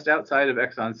sequence just outside of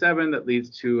exon 7 that leads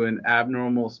to an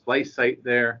abnormal splice site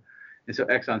there. And so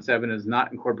exon 7 is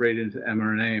not incorporated into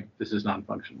mRNA. This is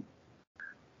non-functional.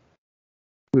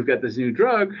 We've got this new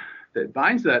drug that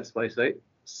binds to that splice site,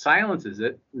 silences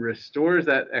it, restores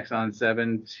that exon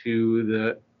 7 to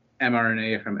the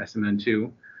mRNA from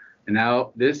SMN2. And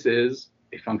now this is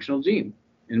a functional gene.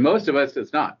 In most of us,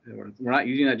 it's not. We're not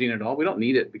using that gene at all. We don't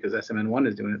need it because SMN1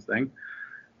 is doing its thing.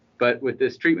 But with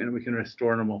this treatment, we can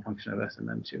restore normal function of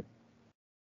SMN2.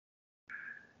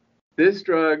 This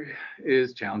drug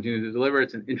is challenging to deliver.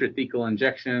 It's an intrathecal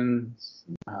injection,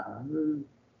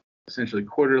 essentially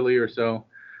quarterly or so.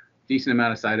 Decent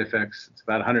amount of side effects. It's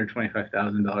about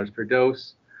 $125,000 per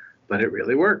dose, but it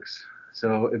really works.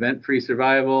 So event-free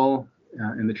survival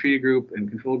in the treated group and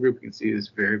control group, you can see is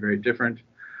very, very different.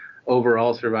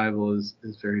 Overall survival is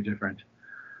very different.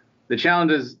 The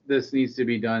challenge is this needs to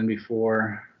be done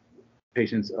before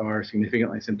patients are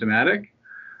significantly symptomatic.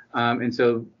 And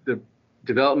so the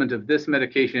development of this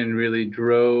medication really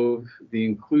drove the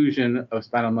inclusion of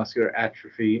spinal muscular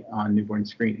atrophy on newborn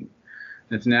screening.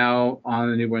 It's now on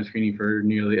the newborn screening for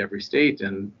nearly every state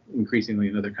and increasingly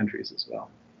in other countries as well.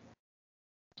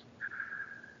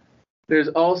 There's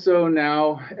also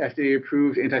now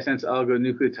FDA-approved antisense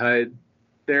oligonucleotide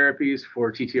therapies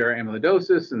for TTR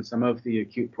amyloidosis and some of the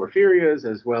acute porphyrias,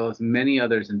 as well as many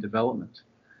others in development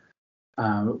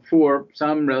for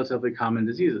some relatively common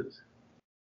diseases.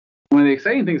 One of the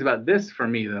exciting things about this for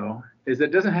me, though, is that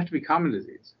it doesn't have to be common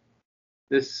disease.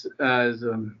 This is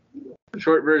a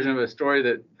short version of a story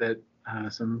that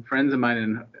some friends of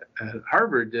mine at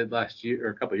Harvard did last year,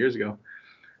 or a couple of years ago.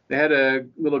 They had a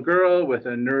little girl with a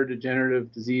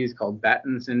neurodegenerative disease called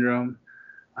Batten syndrome,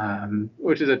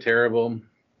 which is a terrible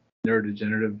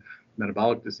neurodegenerative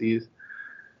metabolic disease.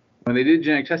 When they did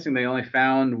genetic testing, they only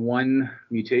found one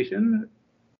mutation.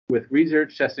 With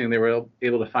research testing, they were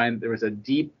able to find there was a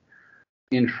deep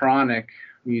intronic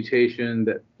mutation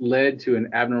that led to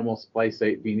an abnormal splice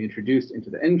site being introduced into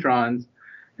the introns.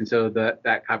 And so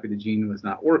that copy of the gene was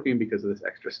not working because of this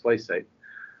extra splice site.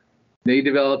 They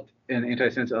developed an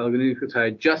antisense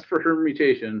oligonucleotide just for her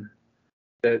mutation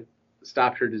that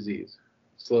stopped her disease,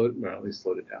 at least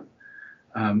slowed it down.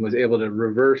 Was able to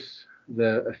reverse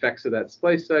the effects of that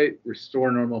splice site,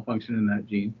 restore normal function in that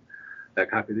gene, that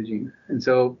copy of the gene. And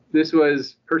so this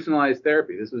was personalized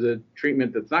therapy. This was a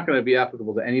treatment that's not going to be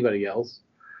applicable to anybody else.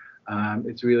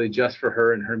 It's really just for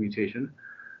her and her mutation.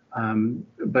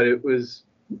 But it was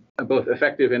both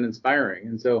effective and inspiring.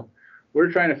 And so we're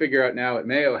trying to figure out now at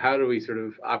Mayo, how do we sort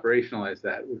of operationalize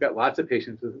that? We've got lots of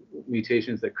patients with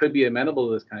mutations that could be amenable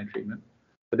to this kind of treatment,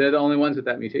 but they're the only ones with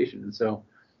that mutation. And so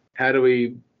how do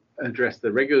we address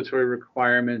the regulatory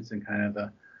requirements and kind of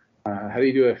the, how do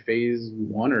you do a phase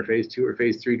 1 or phase 2 or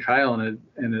phase 3 trial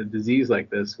in a disease like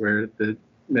this where the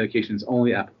medication is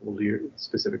only applicable to your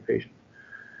specific patient?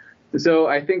 And so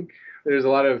I think there's a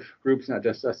lot of groups, not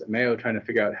just us at Mayo, trying to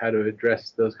figure out how to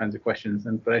address those kinds of questions.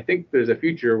 But I think there's a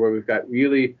future where we've got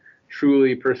really,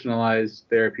 truly personalized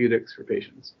therapeutics for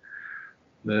patients.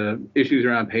 The issues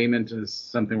around payment is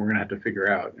something we're going to have to figure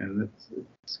out, and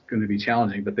it's going to be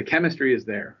challenging. But the chemistry is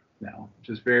there. now, which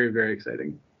is very, very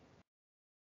exciting.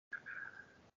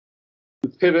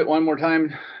 Let's pivot one more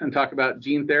time and talk about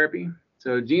gene therapy.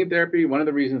 So gene therapy, one of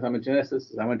the reasons I'm a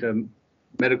geneticist is I went to a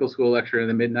medical school lecture in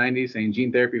the mid-90s saying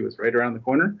gene therapy was right around the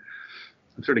corner.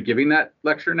 I'm sort of giving that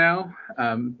lecture now.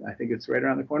 I think it's right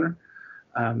around the corner,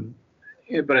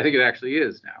 but I think it actually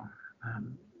is now.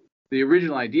 The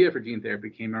original idea for gene therapy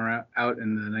came out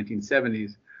in the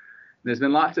 1970s. There's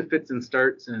been lots of fits and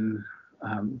starts and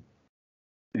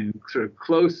sort of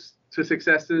close to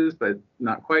successes, but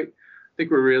not quite. I think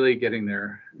we're really getting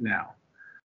there now.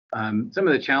 Some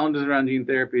of the challenges around gene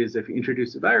therapy is if you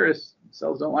introduce a virus,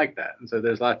 cells don't like that. And so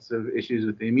there's lots of issues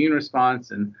with the immune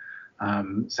response and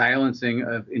silencing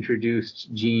of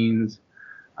introduced genes.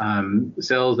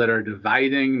 Cells that are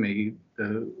dividing, maybe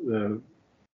the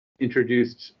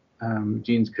introduced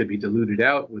genes could be diluted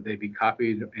out. Would they be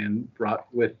copied and brought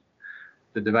with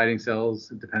the dividing cells?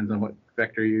 It depends on what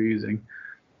vector you're using.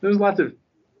 There's lots of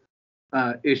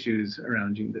issues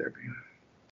around gene therapy.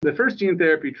 The first gene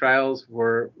therapy trials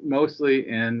were mostly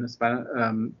in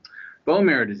bone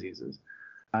marrow diseases,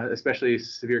 especially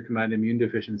severe combined immune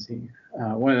deficiency.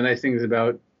 One of the nice things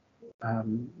about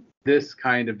this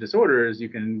kind of disorder is you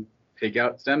can take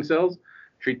out stem cells,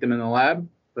 treat them in the lab,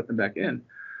 put them back in.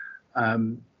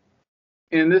 And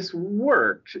this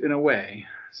worked in a way.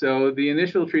 So the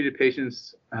initial treated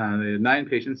patients, they had 9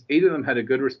 patients, 8 of them had a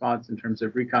good response in terms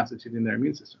of reconstituting their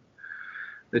immune system.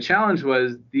 The challenge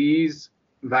was these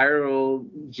viral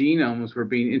genomes were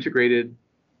being integrated,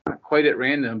 not quite at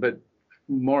random, but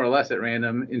more or less at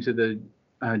random into the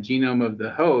genome of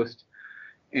the host.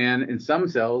 And in some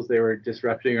cells, they were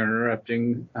disrupting or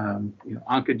interrupting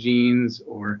oncogenes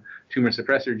or tumor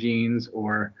suppressor genes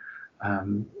or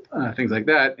things like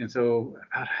that. And so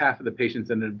about half of the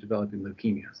patients ended up developing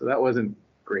leukemia. So that wasn't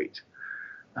great.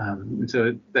 And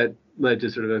so that led to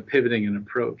sort of a pivoting in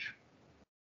approach.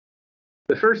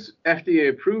 The first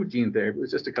FDA-approved gene therapy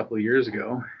was just a couple of years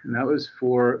ago, and that was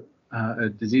for a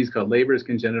disease called Leber's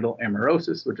congenital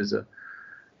amaurosis, which is a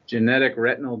genetic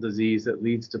retinal disease that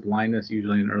leads to blindness,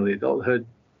 usually in early adulthood.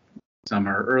 Some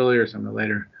are earlier, some are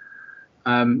later.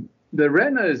 The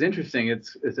retina is interesting.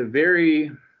 It's a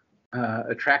very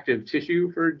attractive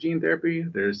tissue for gene therapy.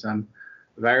 There's some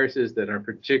viruses that are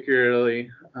particularly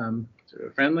sort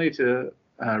of friendly to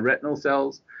retinal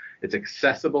cells. It's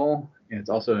accessible, and it's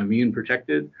also immune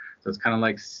protected. So it's kind of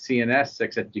like CNS,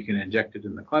 except you can inject it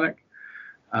in the clinic.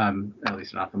 At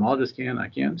least an ophthalmologist can, I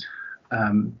can't.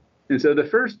 And so the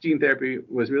first gene therapy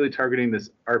was really targeting this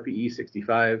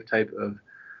RPE65 type of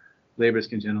Leber's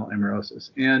congenital amaurosis.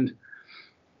 And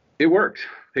it worked.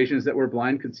 Patients that were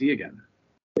blind could see again.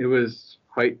 It was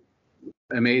quite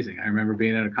amazing. I remember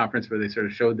being at a conference where they sort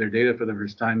of showed their data for the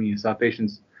first time, and you saw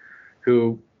patients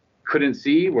who couldn't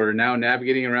see were now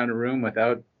navigating around a room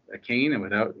without a cane and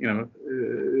without,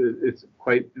 it's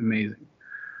quite amazing.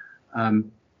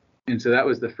 And so that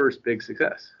was the first big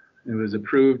success. It was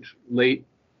approved late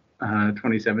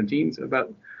 2017, so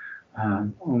about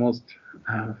almost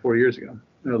 4 years ago,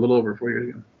 a little over 4 years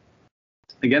ago.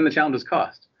 Again, the challenge is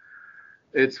cost.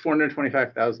 It's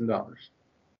 $425,000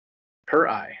 per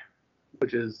eye,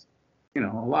 which is, a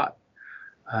lot.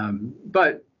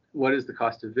 But what is the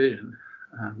cost of vision?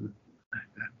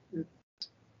 It's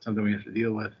something we have to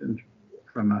deal with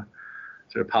from a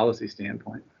sort of policy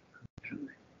standpoint.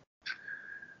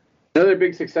 Another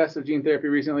big success of gene therapy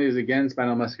recently is, again,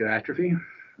 spinal muscular atrophy.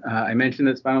 I mentioned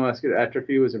that spinal muscular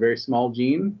atrophy was a very small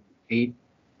gene, 8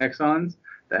 exons.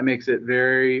 That makes it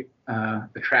very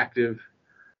attractive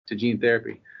to gene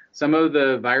therapy. Some of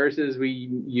the viruses we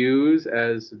use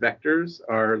as vectors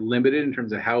are limited in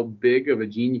terms of how big of a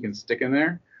gene you can stick in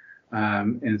there.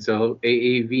 And so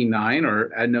AAV9,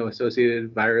 or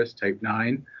adeno-associated virus type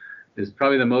 9, is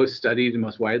probably the most studied and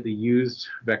most widely used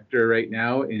vector right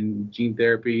now in gene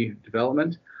therapy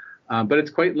development. But it's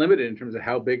quite limited in terms of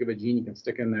how big of a gene you can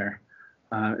stick in there.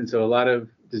 And so a lot of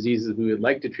diseases we would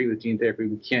like to treat with gene therapy,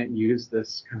 we can't use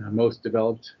this kind of most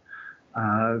developed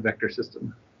vector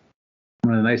system.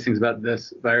 One of the nice things about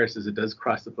this virus is it does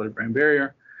cross the blood-brain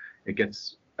barrier. It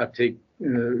gets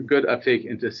good uptake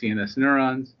into CNS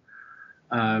neurons.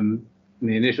 The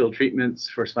initial treatments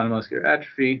for spinal muscular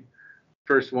atrophy,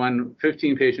 first one,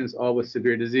 15 patients, all with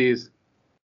severe disease,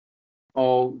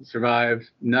 all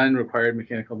survived, none required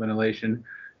mechanical ventilation,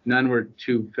 none were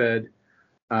tube fed,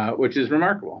 which is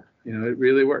remarkable. It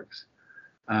really works.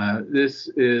 This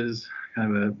is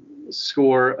kind of a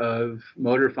score of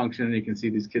motor function, and you can see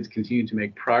these kids continue to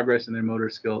make progress in their motor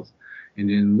skills and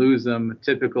didn't lose them. A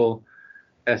typical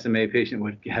SMA patient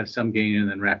would have some gain and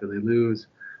then rapidly lose.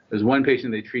 There's one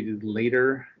patient they treated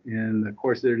later in the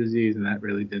course of their disease, and that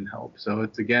really didn't help. So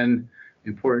it's, again,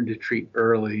 important to treat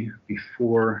early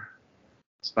before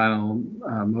spinal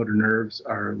motor nerves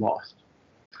are lost.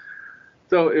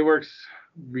 So it works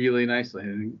really nicely,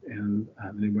 and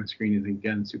the newborn screening is,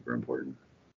 again, super important.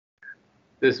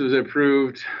 This was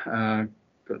approved about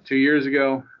 2 years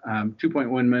ago,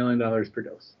 $2.1 million per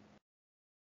dose,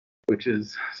 which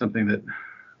is something that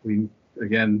we,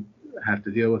 again, have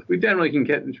to deal with. We generally can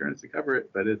get insurance to cover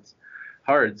it, but it's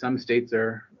hard. Some states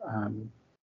are,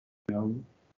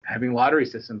 having lottery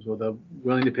systems where they're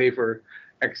willing to pay for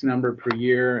X number per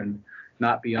year and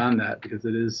not beyond that, because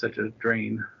it is such a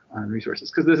drain on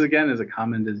resources. Because this, again, is a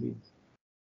common disease.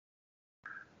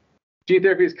 Gene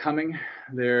therapy is coming.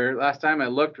 Last time I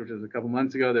looked, which was a couple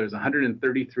months ago, there's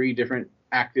 133 different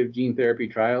active gene therapy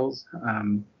trials, a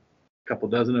couple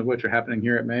dozen of which are happening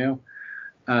here at Mayo.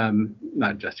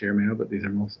 Not just here at Mayo, but these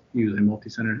are usually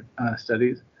multi-center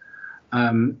studies.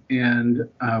 And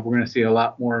we're going to see a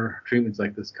lot more treatments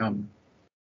like this come,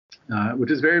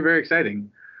 which is very, very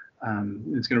exciting.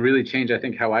 It's going to really change, I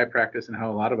think, how I practice and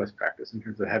how a lot of us practice in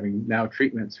terms of having now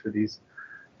treatments for these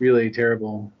really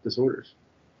terrible disorders.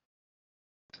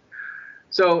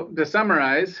 So to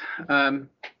summarize,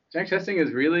 genetic testing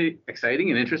is really exciting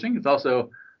and interesting. It's also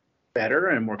better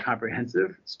and more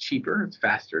comprehensive. It's cheaper, it's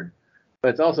faster, but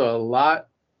it's also a lot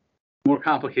more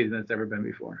complicated than it's ever been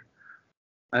before.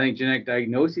 I think genetic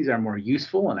diagnoses are more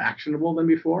useful and actionable than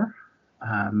before.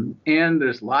 And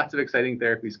there's lots of exciting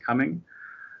therapies coming.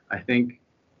 I think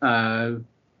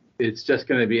it's just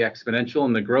going to be exponential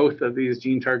in the growth of these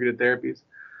gene-targeted therapies.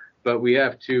 But we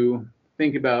have to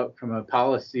think about, from a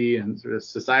policy and sort of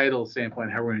societal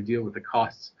standpoint, how we're going to deal with the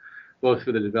costs, both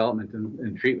for the development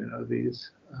and treatment of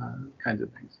these kinds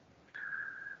of things.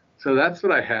 So that's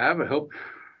what I have. I hope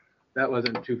that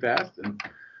wasn't too fast. And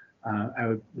I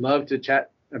would love to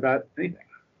chat about anything.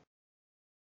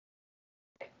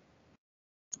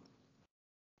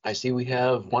 I see we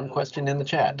have one question in the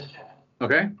chat.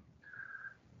 Okay.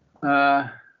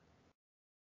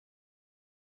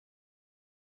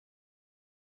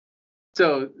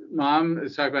 So Mom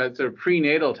is talking about sort of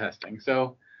prenatal testing.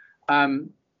 So,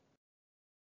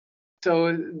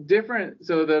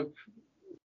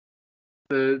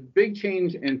 the big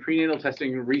change in prenatal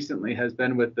testing recently has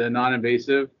been with the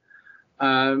non-invasive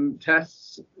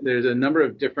tests. There's a number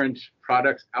of different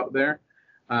products out there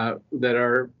that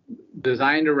are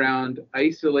designed around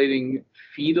isolating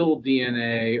fetal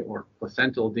DNA or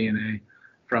placental DNA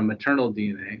from maternal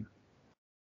DNA.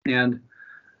 And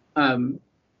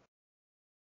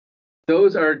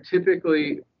those are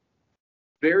typically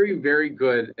very, very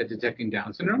good at detecting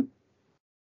Down syndrome,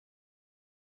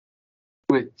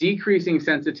 with decreasing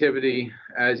sensitivity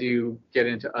as you get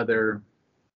into other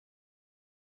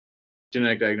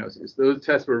genetic diagnoses. Those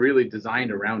tests were really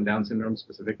designed around Down syndrome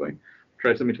specifically,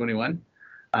 trisomy 21.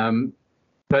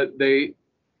 But they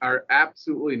are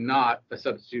absolutely not a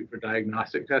substitute for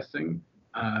diagnostic testing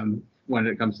when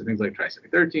it comes to things like trisomy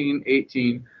 13,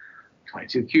 18,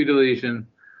 22q deletion,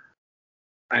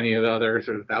 any of the other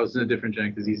sort of thousands of different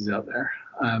genetic diseases out there.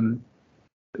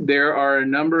 There are a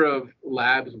number of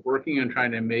labs working on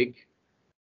trying to make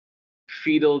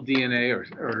fetal DNA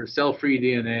or cell-free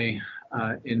DNA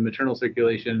in maternal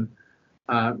circulation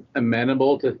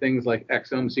amenable to things like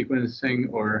exome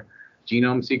sequencing or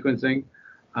genome sequencing.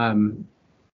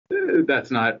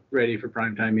 That's not ready for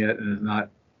prime time yet and is not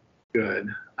good.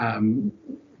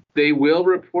 They will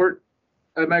report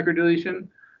a microdeletion.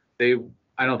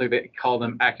 I don't think they call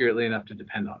them accurately enough to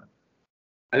depend on it.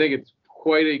 I think it's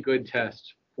quite a good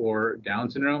test for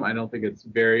Down syndrome. I don't think it's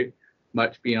very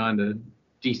much beyond a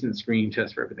decent screening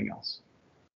test for everything else.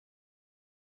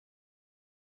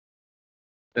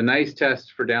 The nice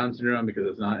test for Down syndrome, because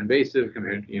it's not invasive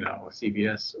compared to, a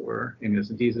CVS or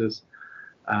amniocentesis.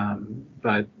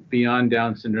 But beyond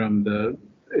Down syndrome,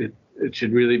 it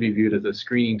should really be viewed as a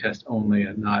screening test only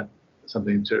and not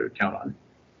something to count on.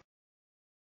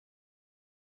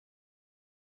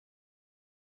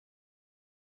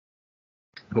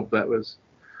 I hope that was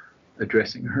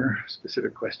addressing her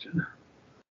specific question.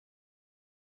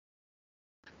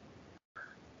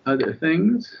 Other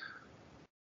things?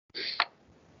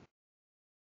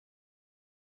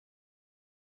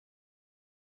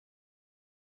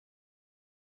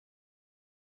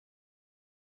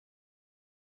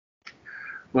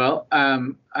 Well,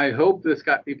 I hope this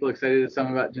got people excited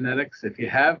some about genetics. If you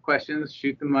have questions,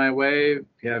 shoot them my way. If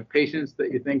you have patients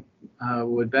that you think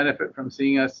would benefit from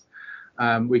seeing us,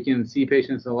 we can see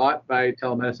patients a lot by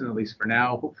telemedicine, at least for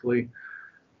now, hopefully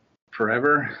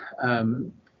forever.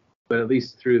 But at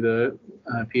least through the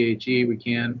PHE, we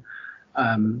can.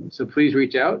 So please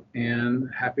reach out, and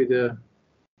happy to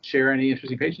share any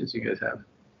interesting patients you guys have.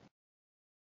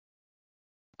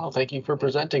 Well, thank you for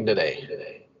presenting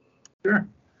today. Sure.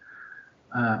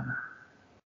 I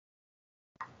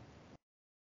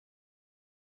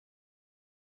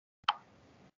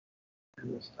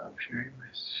will stop sharing my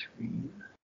screen.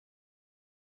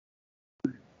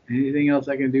 Anything else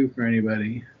I can do for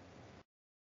anybody?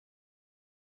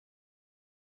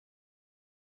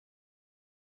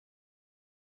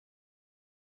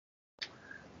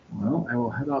 Well, I will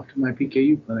head off to my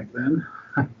PKU clinic then.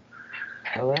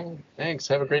 All right. Thanks.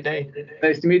 Have a great day.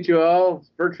 Nice to meet you all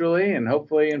virtually and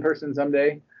hopefully in person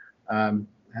someday.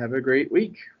 Have a great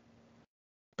week.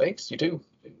 Thanks. You too.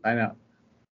 Bye now.